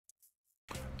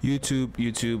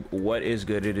YouTube, what is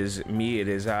good? It is me, it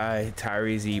is I,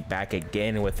 Tyreezy, back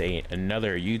again with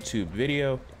another YouTube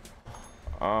video.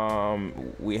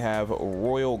 We have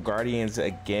Royal Guardians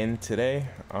again today.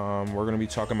 We're gonna be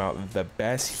talking about the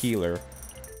best healer.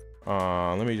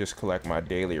 Let me just collect my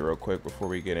daily real quick before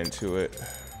we get into it.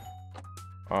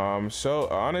 So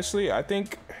honestly, I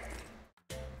think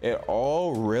it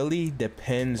all really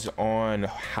depends on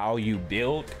how you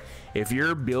build. If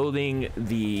you're building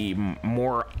the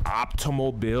more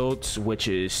optimal builds, which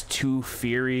is 2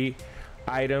 Fury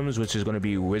items, which is going to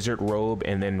be Wizard Robe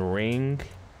and then Ring.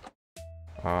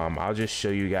 I'll just show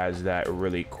you guys that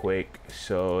really quick.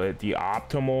 So the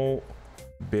optimal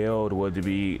build would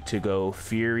be to go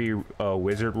Fury,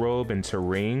 Wizard Robe into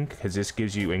Ring, because this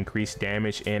gives you increased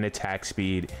damage and attack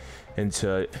speed,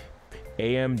 into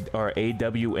AM or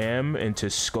AWM, into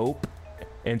Scope,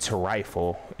 into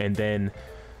Rifle, and then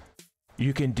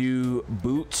you can do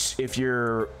boots if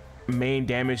your main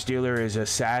damage dealer is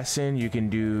assassin. You can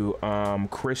do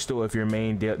crystal if your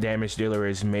main damage dealer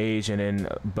is mage, and then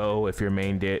bow if your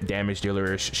main damage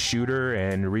dealer is shooter.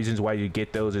 And reasons why you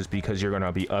get those is because you're going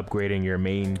to be upgrading your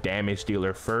main damage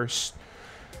dealer first,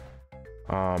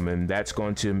 and that's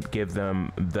going to give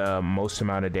them the most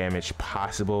amount of damage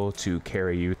possible to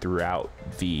carry you throughout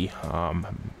the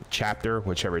chapter,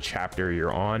 whichever chapter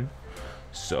you're on.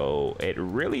 So it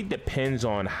really depends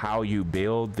on how you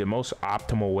build. The most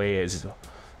optimal way is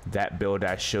that build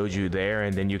I showed you there,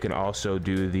 and then you can also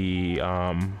do the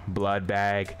blood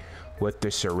bag with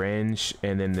the syringe,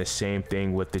 and then the same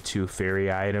thing with the 2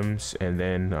 fairy items, and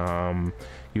then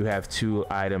you have 2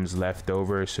 items left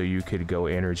over, so you could go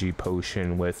energy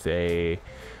potion with a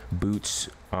boots,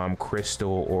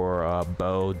 crystal, or a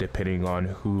bow, depending on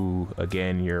who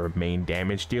again your main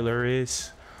damage dealer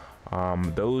is.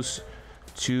 Those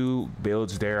 2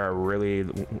 builds there are really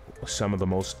some of the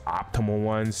most optimal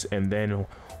ones. And then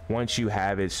once you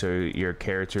have it, so your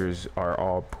characters are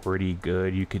all pretty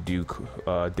good, you could do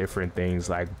different things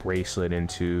like bracelet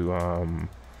into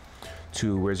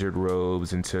 2 wizard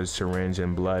robes, into syringe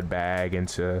and blood bag,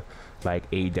 into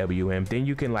like AWM. Then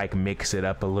you can like mix it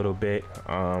up a little bit,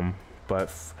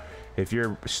 but if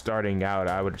you're starting out,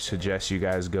 I would suggest you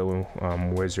guys go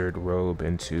wizard robe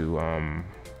into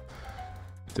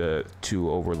the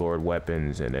 2 overlord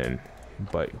weapons, and then,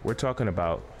 but we're talking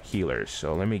about healers,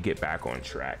 so let me get back on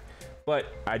track. But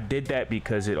I did that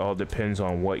because it all depends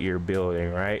on what you're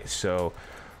building, right? So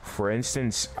for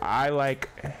instance, I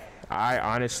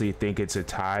honestly think it's a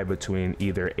tie between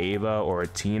either Ava or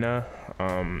Tina.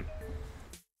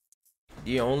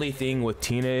 The only thing with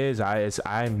Tina is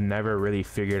I've never really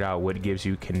figured out what gives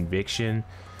you conviction.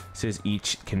 It says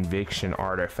each conviction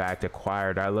artifact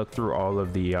acquired. I looked through all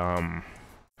of the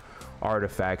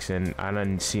artifacts and I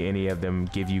didn't see any of them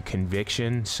give you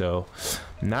conviction, so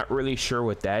not really sure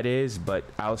what that is. But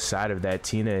outside of that,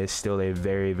 Tina is still a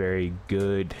very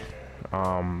good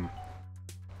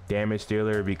damage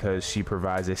dealer, because she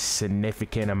provides a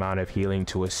significant amount of healing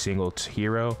to a single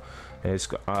hero, and it's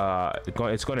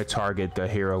going to target the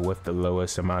hero with the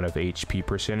lowest amount of HP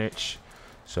percentage.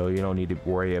 So you don't need to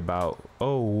worry about,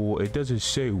 oh, it doesn't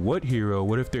say what hero,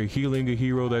 what if they're healing a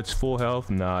hero that's full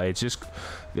health. Nah, it's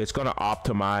going to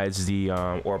optimize the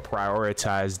or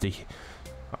prioritize the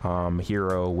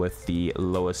hero with the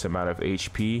lowest amount of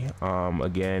HP.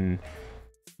 Again,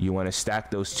 you want to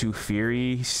stack those 2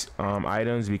 Furies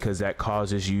items, because that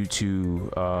causes you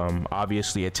to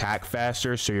obviously attack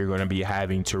faster, so you're going to be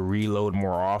having to reload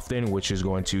more often, which is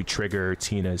going to trigger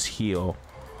Tina's heal.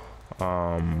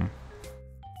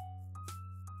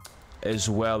 As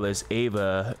well as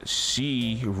Ava,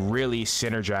 she really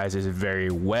synergizes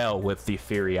very well with the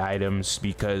Fury items,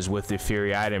 because with the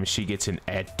Fury items she gets an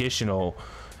additional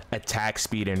attack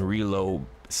speed and reload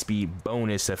speed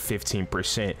bonus of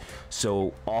 15%.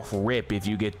 So off rip, if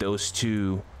you get those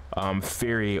 2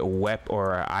 Fury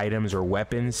or items or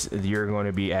weapons, you're going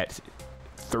to be at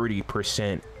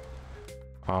 30%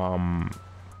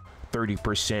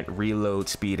 reload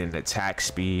speed and attack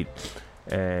speed.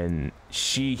 And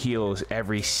she heals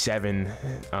every 7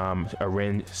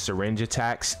 syringe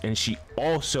attacks, and she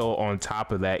also on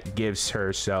top of that gives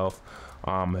herself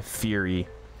Fury,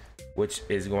 which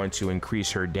is going to increase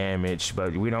her damage.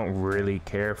 But we don't really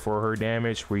care for her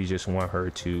damage, we just want her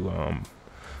to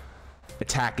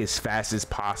attack as fast as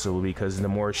possible, because the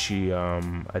more she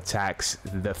attacks,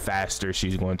 the faster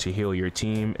she's going to heal your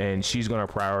team. And she's going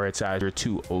to prioritize her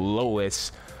 2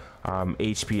 lowest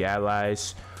HP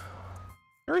allies.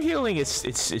 Her healing is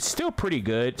it's still pretty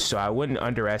good, so I wouldn't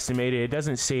underestimate it. It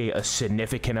doesn't say a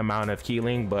significant amount of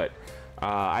healing, but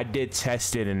I did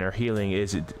test it, and her healing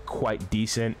is quite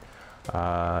decent.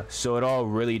 So it all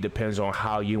really depends on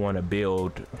how you want to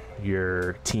build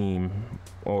your team,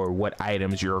 or what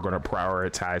items you're going to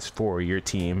prioritize for your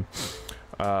team.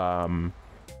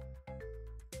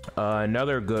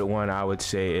 Another good one I would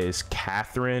say is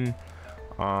Catherine.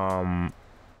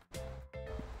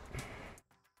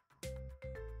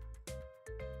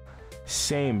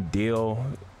 Same deal,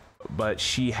 but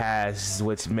she has,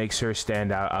 what makes her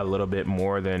stand out a little bit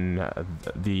more than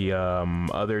the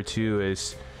other two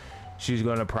is she's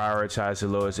going to prioritize the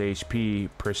lowest HP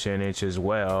percentage as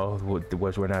well,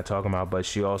 which we're not talking about, but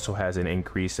she also has an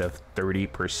increase of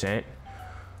 30%,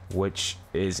 which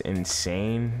is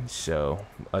insane. So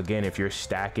again, if you're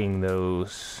stacking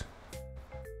those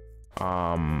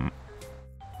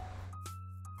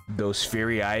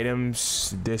Fury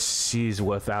items, she's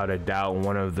without a doubt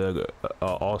one of the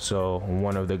also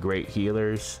one of the great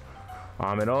healers.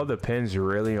 It all depends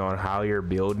really on how you're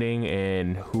building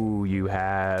and who you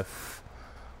have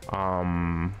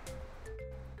the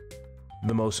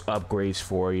most upgrades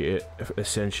for you,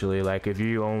 essentially. Like if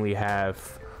you only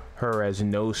have her as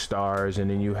no stars and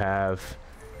then you have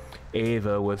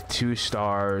Ava with 2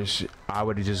 stars, I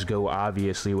would just go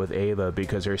obviously with Ava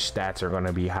because her stats are going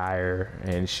to be higher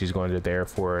and she's going to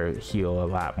therefore heal a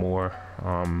lot more.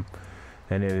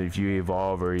 And then if you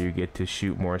evolve her, you get to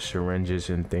shoot more syringes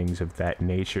and things of that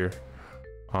nature.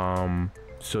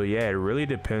 So yeah, it really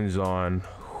depends on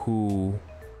who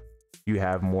you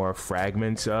have more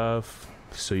fragments of,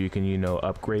 so you can, you know,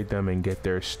 upgrade them and get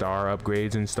their star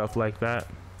upgrades and stuff like that.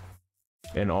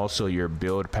 And also your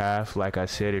build path. Like I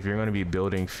said, if you're going to be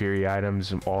building Fury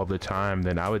items all the time,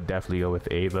 then I would definitely go with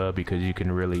Ava because you can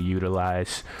really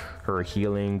utilize her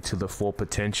healing to the full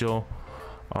potential.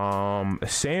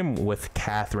 Same with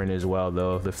Catherine as well,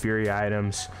 though. The Fury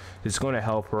items, it's going to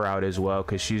help her out as well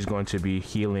because she's going to be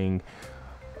healing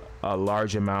a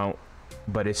large amount,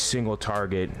 but it's single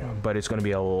target, but it's going to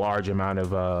be a large amount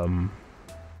of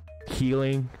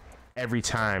healing every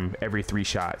time, every 3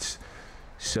 shots.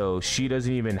 So she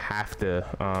doesn't even have to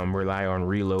rely on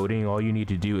reloading. All you need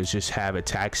to do is just have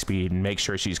attack speed and make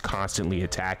sure she's constantly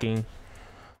attacking.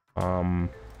 And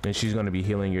she's going to be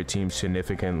healing your team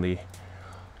significantly.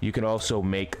 You can also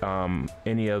make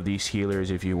any of these healers,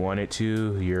 if you wanted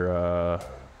to,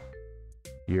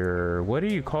 your what do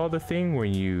you call the thing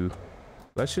when you,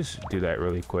 let's just do that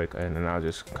really quick and then I'll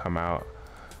just come out.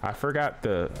 I forgot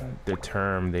the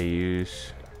term they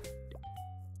use.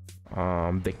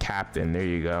 The captain, there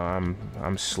you go.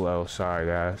 I'm slow, sorry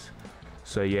guys.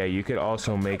 So yeah, you could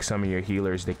also make some of your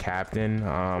healers the captain.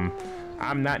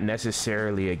 I'm not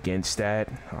necessarily against that.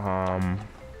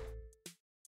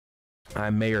 I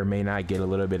may or may not get a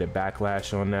little bit of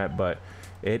backlash on that, but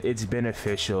it's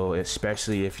beneficial,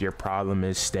 especially if your problem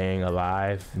is staying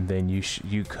alive. Then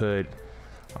you could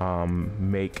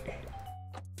make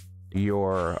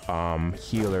your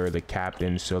healer the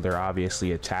captain, so they're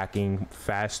obviously attacking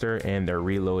faster and they're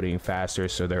reloading faster,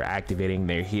 so they're activating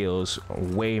their heals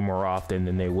way more often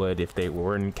than they would if they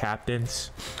weren't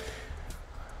captains.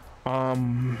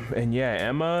 And yeah,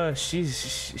 Emma,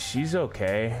 she's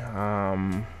okay.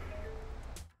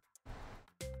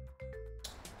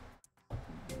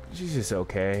 She's just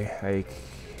okay. Like,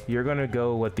 you're gonna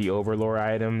go with the overlord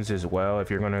items as well. If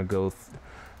you're gonna go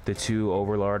the 2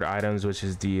 overlord items, which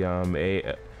is the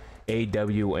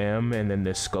AWM and then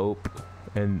the scope,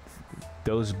 and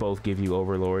those both give you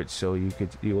overlord, so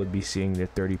you would be seeing the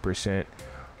 30%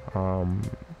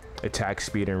 attack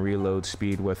speed and reload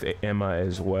speed with Emma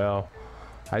as well.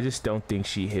 I just don't think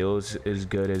she heals as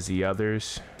good as the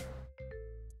others.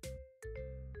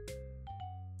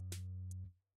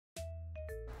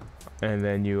 And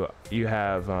then you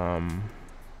have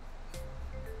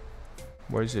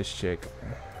where's this chick?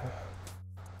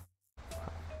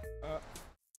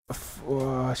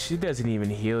 She doesn't even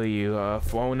heal you,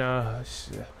 Fona,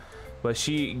 but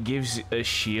she gives a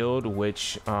shield,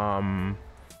 which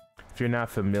if you're not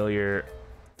familiar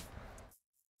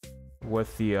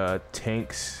with the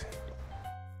tanks,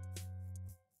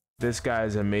 this guy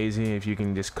is amazing. If you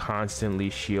can just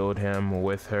constantly shield him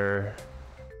with her,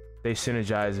 they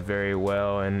synergize very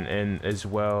well, and as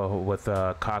well with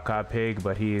Kaka Pig,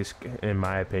 but he is, in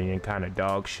my opinion, kind of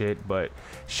dog shit. But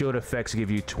shield effects give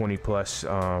you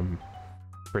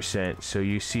 20+% so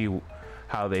you see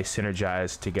how they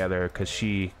synergize together, because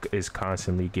she is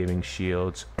constantly giving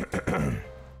shields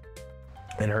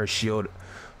and her shield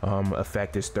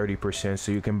effect is 30%,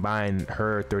 so you combine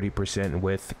her 30%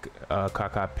 with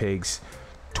Kaka Pig's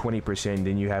 20%,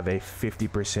 then you have a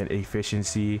 50%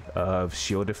 efficiency of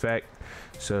shield effect.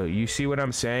 So you see what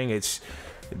I'm saying? It's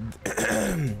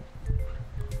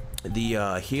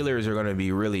the healers are going to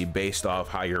be really based off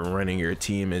how you're running your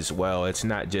team as well. It's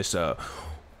not just a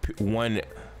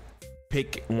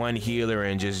pick one healer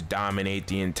and just dominate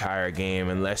the entire game,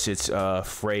 unless it's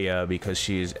Freya, because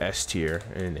she's S tier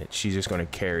and she's just going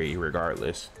to carry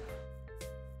regardless.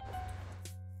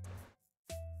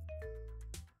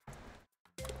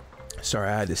 Sorry,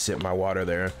 I had to sip my water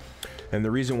there. And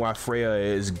the reason why Freya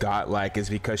is godlike is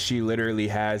because she literally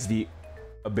has the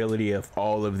ability of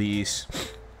all of these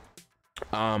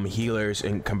healers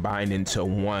and combined into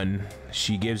one.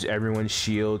 She gives everyone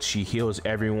shield, she heals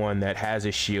everyone that has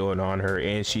a shield on her,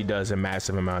 and she does a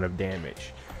massive amount of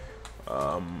damage.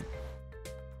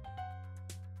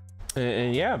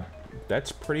 And yeah,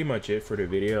 that's pretty much it for the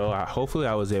video. Hopefully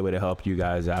I was able to help you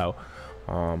guys out.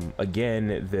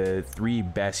 Again, the 3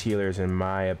 best healers in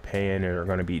my opinion are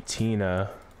going to be Tina,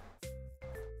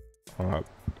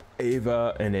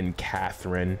 Ava, and then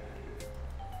Catherine.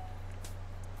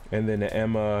 And then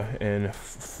Emma and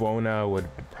Fona would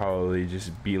probably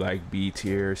just be like B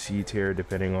tier, C tier,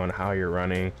 depending on how you're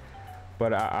running.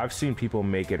 But I've seen people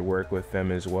make it work with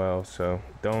them as well, so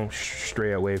don't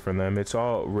stray away from them. It's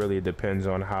all really depends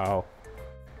on how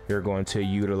you're going to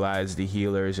utilize the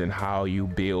healers and how you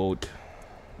build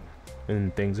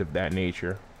and things of that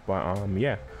nature. But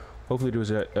yeah, hopefully it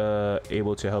was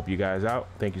able to help you guys out.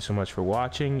 Thank you so much for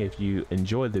watching. If you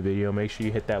enjoyed the video, make sure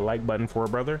you hit that like button for a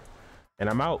brother. And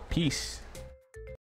I'm out. Peace.